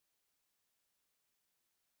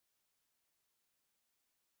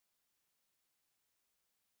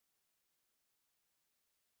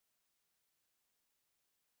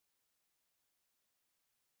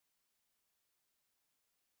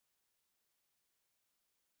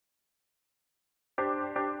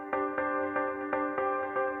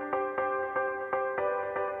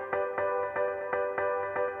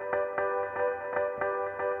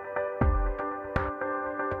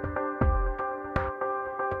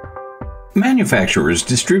Manufacturers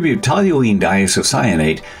distribute toluene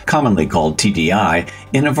diisocyanate, commonly called TDI,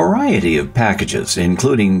 in a variety of packages,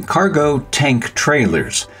 including cargo tank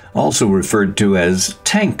trailers, also referred to as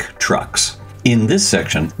tank trucks. In this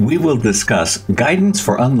section, we will discuss guidance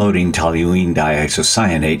for unloading toluene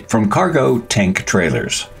diisocyanate from cargo tank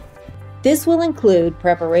trailers. This will include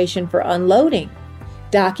preparation for unloading,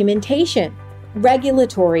 documentation,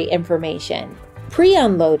 regulatory information,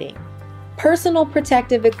 pre-unloading, personal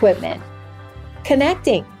protective equipment,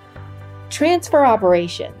 connecting, transfer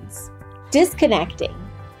operations, disconnecting,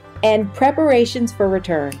 and preparations for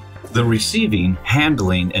return. The receiving,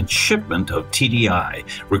 handling, and shipment of TDI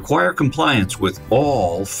require compliance with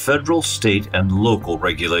all federal, state, and local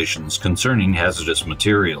regulations concerning hazardous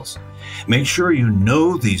materials. Make sure you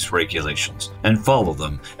know these regulations and follow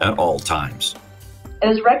them at all times. It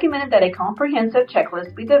is recommended that a comprehensive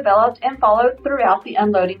checklist be developed and followed throughout the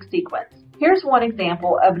unloading sequence. Here's one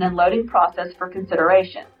example of an unloading process for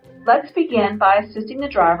consideration. Let's begin by assisting the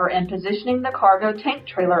driver in positioning the cargo tank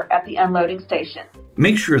trailer at the unloading station.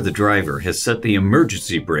 Make sure the driver has set the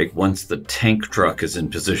emergency brake once the tank truck is in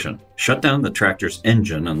position. Shut down the tractor's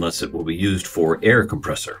engine unless it will be used for air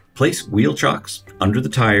compressor. Place wheel chocks under the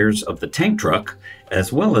tires of the tank truck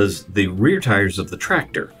as well as the rear tires of the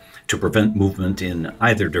tractor to prevent movement in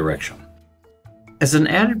either direction. As an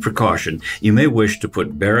added precaution, you may wish to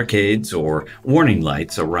put barricades or warning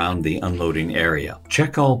lights around the unloading area.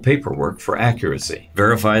 Check all paperwork for accuracy.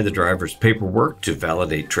 Verify the driver's paperwork to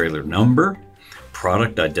validate trailer number,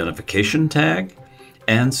 product identification tag,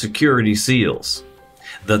 and security seals.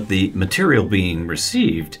 That the material being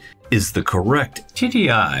received is the correct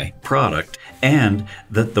TDI product and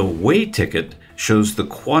that the weigh ticket shows the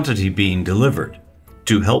quantity being delivered,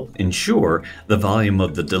 to help ensure the volume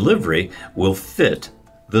of the delivery will fit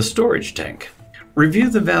the storage tank. Review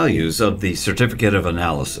the values of the certificate of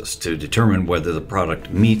analysis to determine whether the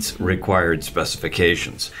product meets required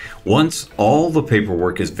specifications. Once all the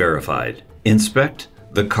paperwork is verified, inspect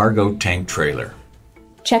the cargo tank trailer.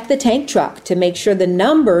 Check the tank truck to make sure the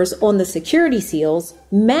numbers on the security seals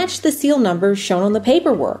match the seal numbers shown on the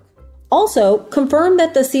paperwork. Also, confirm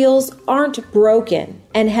that the seals aren't broken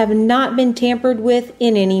and have not been tampered with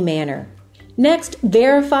in any manner. Next,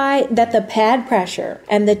 verify that the pad pressure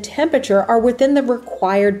and the temperature are within the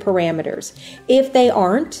required parameters. If they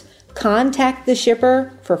aren't, contact the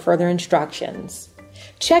shipper for further instructions.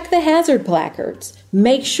 Check the hazard placards.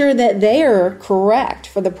 Make sure that they are correct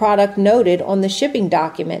for the product noted on the shipping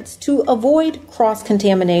documents to avoid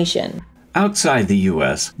cross-contamination. Outside the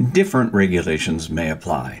U.S., different regulations may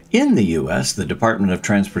apply. In the U.S., the Department of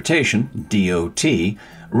Transportation, DOT,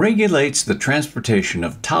 regulates the transportation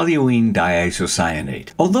of toluene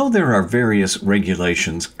diisocyanate. Although there are various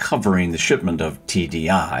regulations covering the shipment of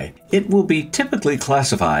TDI, it will be typically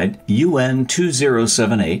classified UN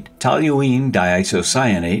 2078 toluene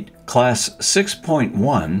diisocyanate, Class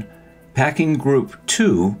 6.1, Packing Group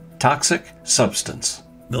 2, Toxic Substance.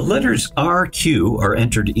 The letters RQ are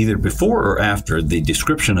entered either before or after the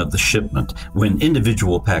description of the shipment when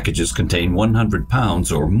individual packages contain 100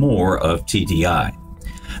 pounds or more of TDI.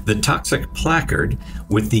 The toxic placard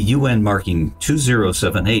with the UN marking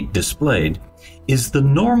 2078 displayed is the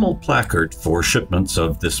normal placard for shipments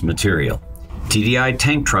of this material. TDI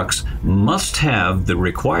tank trucks must have the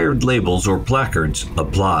required labels or placards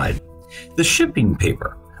applied. The shipping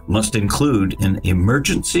paper must include an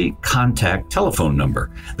emergency contact telephone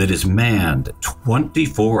number that is manned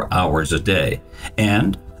 24 hours a day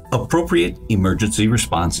and appropriate emergency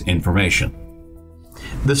response information.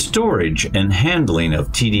 The storage and handling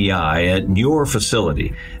of TDI at your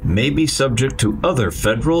facility may be subject to other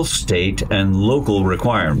federal, state, and local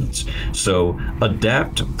requirements, so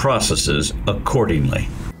adapt processes accordingly.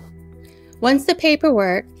 Once the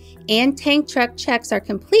paperwork and tank truck checks are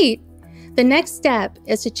complete, the next step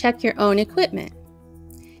is to check your own equipment.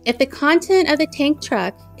 If the content of the tank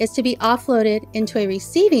truck is to be offloaded into a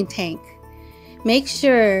receiving tank, make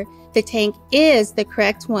sure the tank is the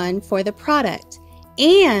correct one for the product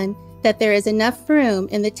and that there is enough room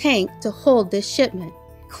in the tank to hold this shipment.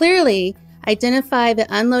 Clearly identify the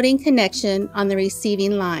unloading connection on the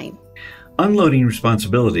receiving line. Unloading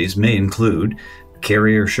responsibilities may include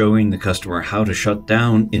carrier showing the customer how to shut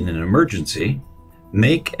down in an emergency,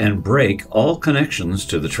 make and break all connections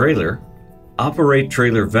to the trailer, operate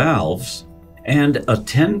trailer valves, and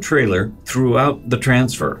attend trailer throughout the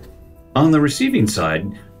transfer. On the receiving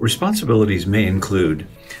side, responsibilities may include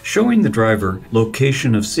showing the driver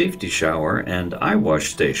location of safety shower and eye wash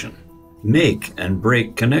station, make and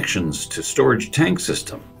break connections to storage tank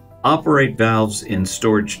system, operate valves in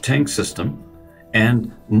storage tank system,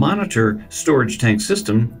 and monitor storage tank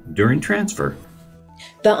system during transfer.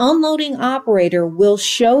 The unloading operator will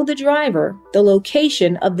show the driver the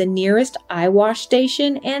location of the nearest eye wash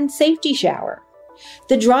station and safety shower.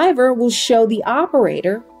 The driver will show the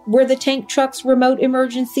operator where the tank truck's remote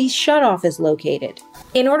emergency shutoff is located.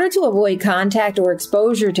 In order to avoid contact or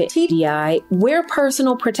exposure to TDI, wear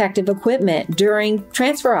personal protective equipment during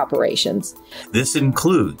transfer operations. This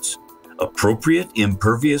includes appropriate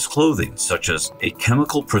impervious clothing such as a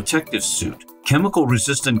chemical protective suit,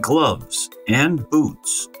 chemical-resistant gloves, and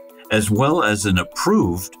boots, as well as an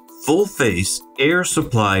approved full-face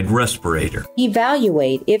air-supplied respirator.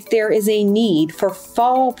 Evaluate if there is a need for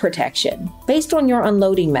fall protection based on your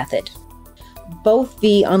unloading method. Both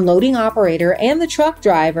the unloading operator and the truck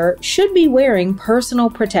driver should be wearing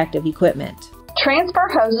personal protective equipment. Transfer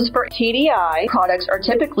hoses for TDI products are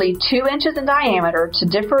typically 2 inches in diameter to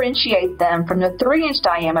differentiate them from the 3-inch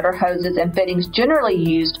diameter hoses and fittings generally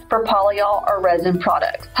used for polyol or resin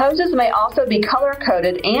products. Hoses may also be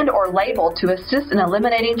color-coded and or labeled to assist in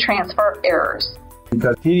eliminating transfer errors.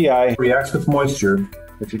 Because TDI reacts with moisture,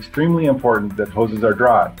 it's extremely important that hoses are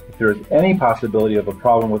dry. If there is any possibility of a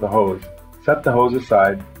problem with a hose, set the hose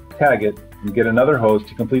aside, tag it, and get another hose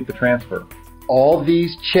to complete the transfer. All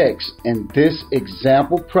these checks in this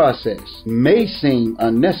example process may seem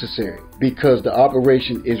unnecessary because the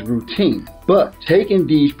operation is routine, but taking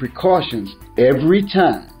these precautions every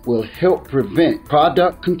time will help prevent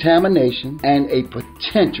product contamination and a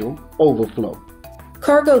potential overflow.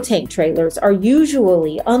 Cargo tank trailers are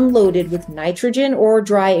usually unloaded with nitrogen or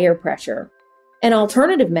dry air pressure. An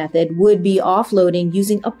alternative method would be offloading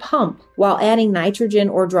using a pump while adding nitrogen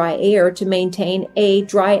or dry air to maintain a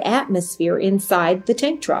dry atmosphere inside the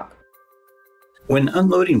tank truck. When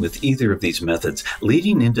unloading with either of these methods,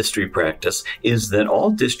 leading industry practice is that all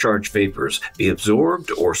discharge vapors be absorbed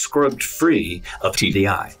or scrubbed free of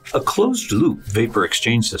TDI. A closed-loop vapor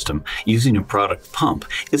exchange system using a product pump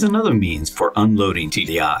is another means for unloading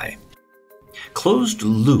TDI. Closed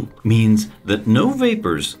loop means that no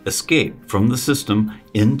vapors escape from the system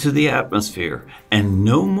into the atmosphere and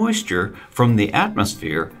no moisture from the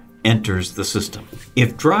atmosphere enters the system.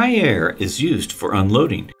 If dry air is used for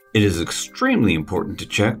unloading, it is extremely important to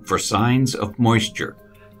check for signs of moisture.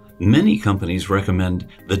 Many companies recommend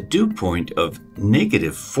the dew point of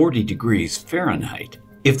 -40 degrees Fahrenheit.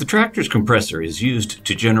 If the tractor's compressor is used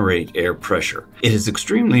to generate air pressure, it is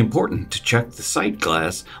extremely important to check the sight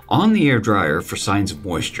glass on the air dryer for signs of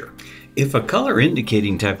moisture. If a color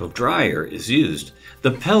indicating type of dryer is used,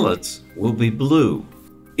 the pellets will be blue.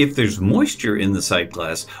 If there's moisture in the sight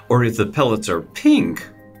glass or if the pellets are pink,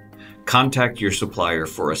 contact your supplier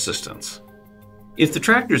for assistance. If the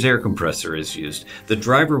tractor's air compressor is used, the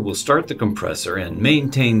driver will start the compressor and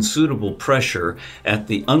maintain suitable pressure at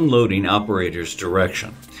the unloading operator's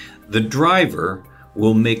direction. The driver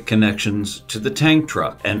will make connections to the tank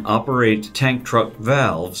truck and operate tank truck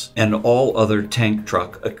valves and all other tank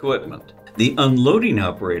truck equipment. The unloading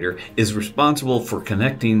operator is responsible for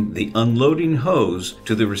connecting the unloading hose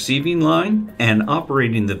to the receiving line and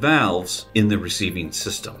operating the valves in the receiving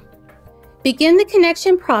system. Begin the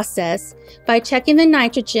connection process by checking the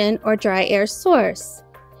nitrogen or dry air source.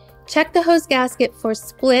 Check the hose gasket for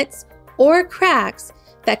splits or cracks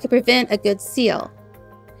that could prevent a good seal.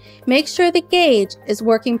 Make sure the gauge is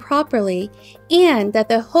working properly and that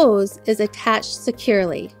the hose is attached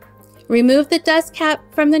securely. Remove the dust cap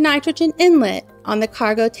from the nitrogen inlet on the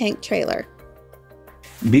cargo tank trailer.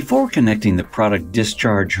 Before connecting the product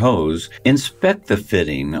discharge hose, inspect the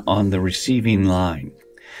fitting on the receiving line.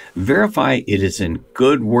 Verify it is in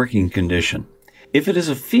good working condition. If it is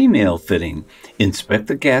a female fitting, inspect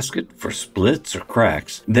the gasket for splits or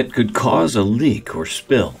cracks that could cause a leak or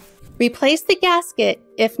spill. Replace the gasket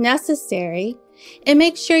if necessary, and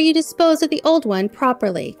make sure you dispose of the old one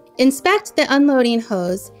properly. Inspect the unloading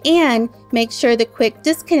hose and make sure the quick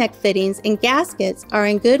disconnect fittings and gaskets are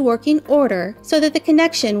in good working order so that the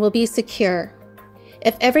connection will be secure.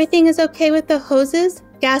 If everything is okay with the hoses,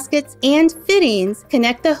 gaskets, and fittings,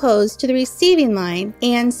 connect the hose to the receiving line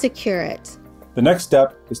and secure it. The next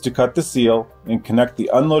step is to cut the seal and connect the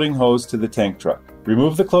unloading hose to the tank truck.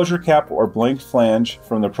 Remove the closure cap or blank flange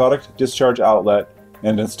from the product discharge outlet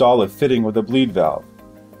and install a fitting with a bleed valve.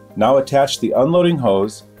 Now attach the unloading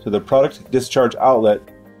hose to the product discharge outlet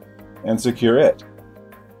and secure it.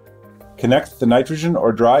 Connect the nitrogen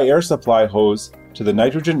or dry air supply hose to the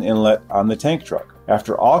nitrogen inlet on the tank truck.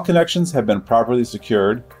 After all connections have been properly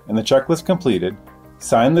secured and the checklist completed,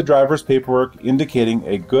 sign the driver's paperwork indicating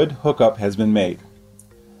a good hookup has been made.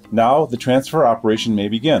 Now the transfer operation may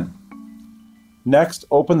begin. Next,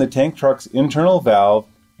 open the tank truck's internal valve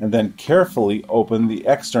and then carefully open the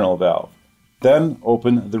external valve. Then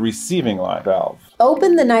open the receiving line valve.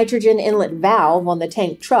 Open the nitrogen inlet valve on the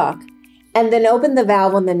tank truck, and then open the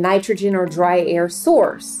valve on the nitrogen or dry air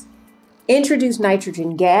source. Introduce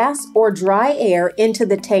nitrogen gas or dry air into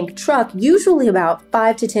the tank truck, usually about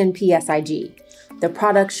 5 to 10 psig. The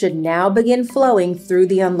product should now begin flowing through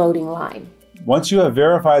the unloading line. Once you have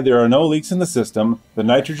verified there are no leaks in the system, the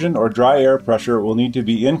nitrogen or dry air pressure will need to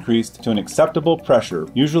be increased to an acceptable pressure,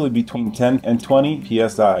 usually between 10 and 20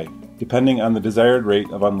 psi, depending on the desired rate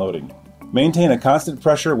of unloading. Maintain a constant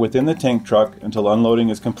pressure within the tank truck until unloading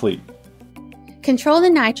is complete. Control the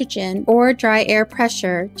nitrogen or dry air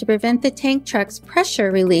pressure to prevent the tank truck's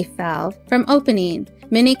pressure relief valve from opening.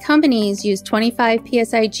 Many companies use 25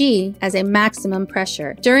 psig as a maximum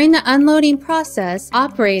pressure. During the unloading process,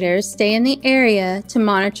 operators stay in the area to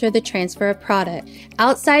monitor the transfer of product.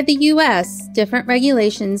 Outside the U.S., different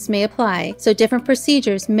regulations may apply, so different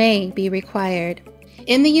procedures may be required.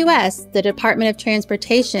 In the U.S., the Department of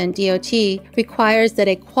Transportation, DOT, requires that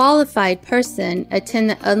a qualified person attend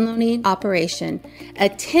the unloading operation.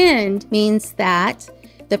 Attend means that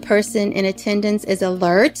the person in attendance is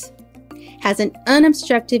alert, has an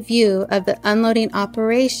unobstructed view of the unloading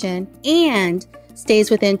operation, and stays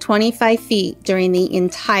within 25 feet during the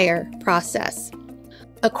entire process.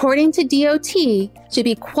 According to DOT, to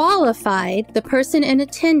be qualified, the person in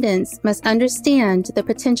attendance must understand the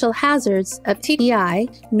potential hazards of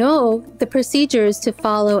TDI, know the procedures to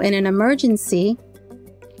follow in an emergency,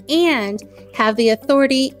 and have the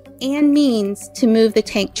authority and means to move the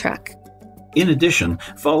tank truck. In addition,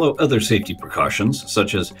 follow other safety precautions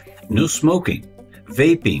such as no smoking,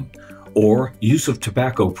 vaping, or use of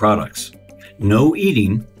tobacco products, no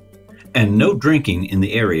eating, and no drinking in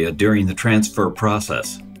the area during the transfer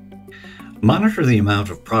process. Monitor the amount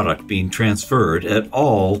of product being transferred at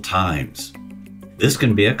all times. This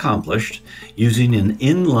can be accomplished using an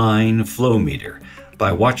inline flow meter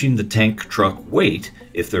by watching the tank truck weight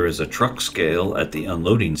if there is a truck scale at the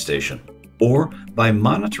unloading station, or by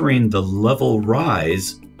monitoring the level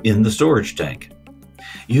rise in the storage tank.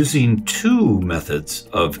 Using two methods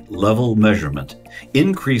of level measurement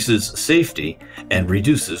increases safety and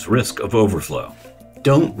reduces risk of overflow.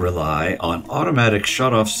 Don't rely on automatic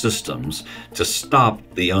shutoff systems to stop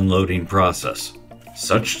the unloading process.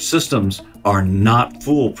 Such systems are not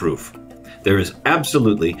foolproof. There is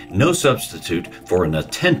absolutely no substitute for an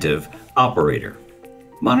attentive operator.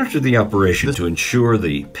 Monitor the operation to ensure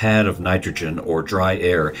the pad of nitrogen or dry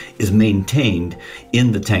air is maintained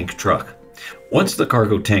in the tank truck. Once the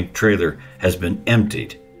cargo tank trailer has been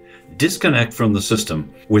emptied, disconnect from the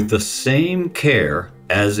system with the same care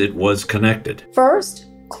as it was connected. First,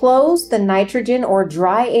 close the nitrogen or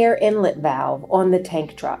dry air inlet valve on the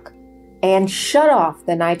tank truck and shut off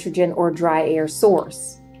the nitrogen or dry air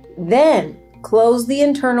source. Then, close the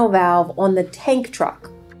internal valve on the tank truck.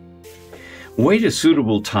 Wait a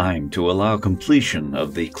suitable time to allow completion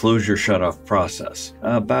of the closure shutoff process,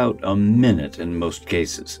 about a minute in most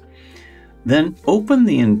cases. Then open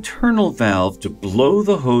the internal valve to blow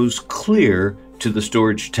the hose clear to the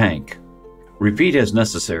storage tank. Repeat as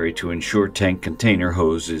necessary to ensure tank container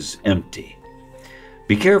hose is empty.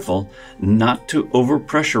 Be careful not to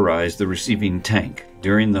overpressurize the receiving tank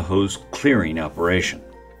during the hose clearing operation.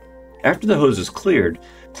 After the hose is cleared,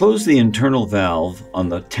 close the internal valve on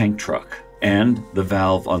the tank truck and the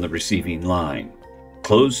valve on the receiving line.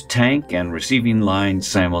 Close tank and receiving line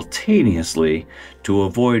simultaneously to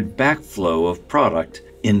avoid backflow of product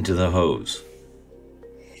into the hose.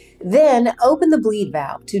 Then open the bleed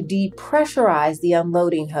valve to depressurize the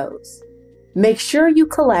unloading hose. Make sure you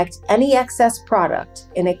collect any excess product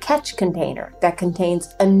in a catch container that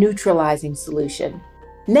contains a neutralizing solution.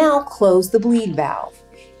 Now close the bleed valve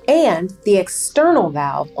and the external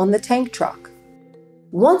valve on the tank truck.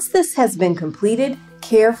 Once this has been completed,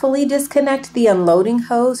 carefully disconnect the unloading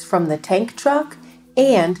hose from the tank truck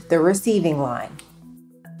and the receiving line.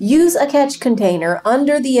 Use a catch container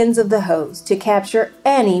under the ends of the hose to capture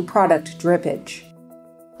any product drippage.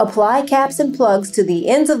 Apply caps and plugs to the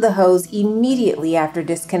ends of the hose immediately after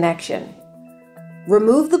disconnection.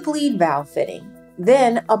 Remove the bleed valve fitting,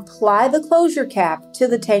 then apply the closure cap to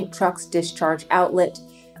the tank truck's discharge outlet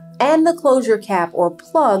and the closure cap or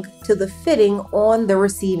plug to the fitting on the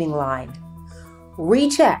receiving line.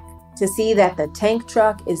 Recheck to see that the tank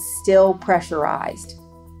truck is still pressurized,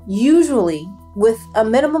 usually with a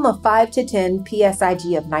minimum of 5 to 10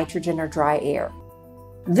 psig of nitrogen or dry air.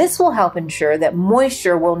 This will help ensure that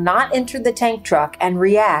moisture will not enter the tank truck and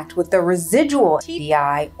react with the residual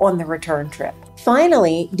TDI on the return trip.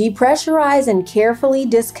 Finally, depressurize and carefully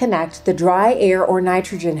disconnect the dry air or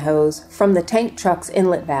nitrogen hose from the tank truck's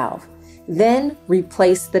inlet valve. Then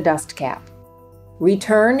replace the dust cap.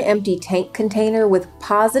 Return empty tank container with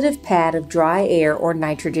positive pad of dry air or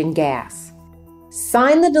nitrogen gas.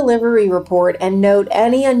 Sign the delivery report and note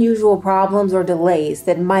any unusual problems or delays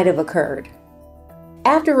that might have occurred.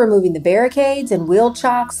 After removing the barricades and wheel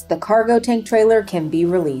chocks, the cargo tank trailer can be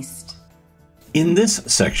released. In this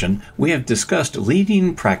section, we have discussed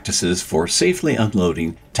leading practices for safely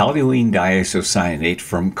unloading toluene diisocyanate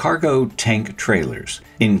from cargo tank trailers,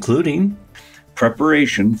 including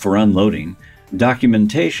preparation for unloading,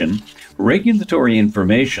 documentation, regulatory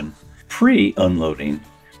information, pre-unloading,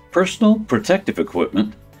 personal protective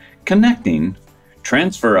equipment, connecting,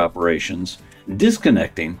 transfer operations,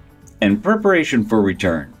 disconnecting, and preparation for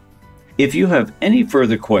return. If you have any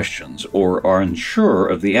further questions or are unsure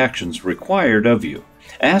of the actions required of you,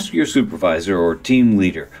 ask your supervisor or team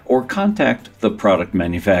leader or contact the product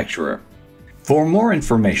manufacturer. For more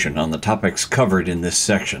information on the topics covered in this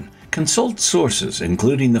section, consult sources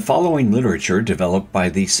including the following literature developed by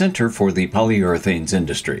the Center for the Polyurethanes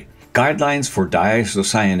Industry: Guidelines for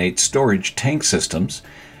Diisocyanate Storage Tank Systems,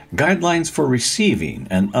 Guidelines for Receiving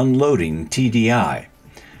and Unloading TDI,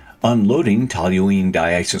 Unloading Toluene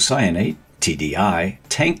Diisocyanate, TDI,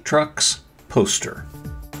 Tank Trucks, poster.